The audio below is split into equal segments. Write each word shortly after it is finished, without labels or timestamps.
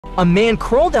A man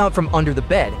crawled out from under the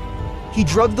bed. He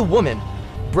drugged the woman,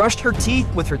 brushed her teeth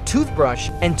with her toothbrush,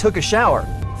 and took a shower.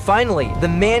 Finally, the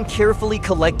man carefully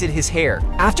collected his hair.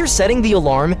 After setting the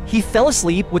alarm, he fell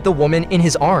asleep with the woman in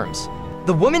his arms.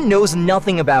 The woman knows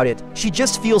nothing about it. She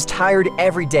just feels tired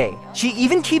every day. She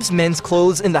even keeps men's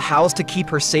clothes in the house to keep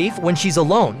her safe when she's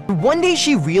alone. One day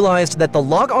she realized that the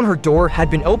lock on her door had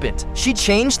been opened. She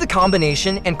changed the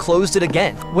combination and closed it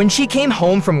again. When she came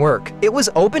home from work, it was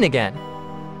open again.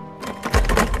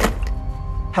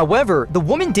 However, the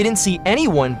woman didn't see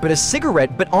anyone but a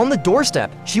cigarette butt on the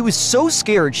doorstep. She was so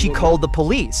scared she called the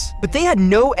police. But they had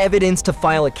no evidence to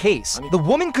file a case. The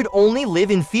woman could only live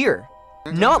in fear.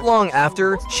 Not long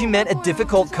after, she met a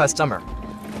difficult customer.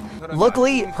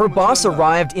 Luckily, her boss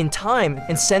arrived in time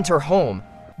and sent her home.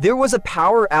 There was a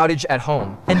power outage at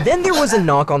home, and then there was a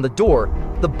knock on the door.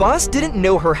 The boss didn't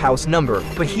know her house number,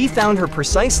 but he found her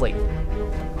precisely.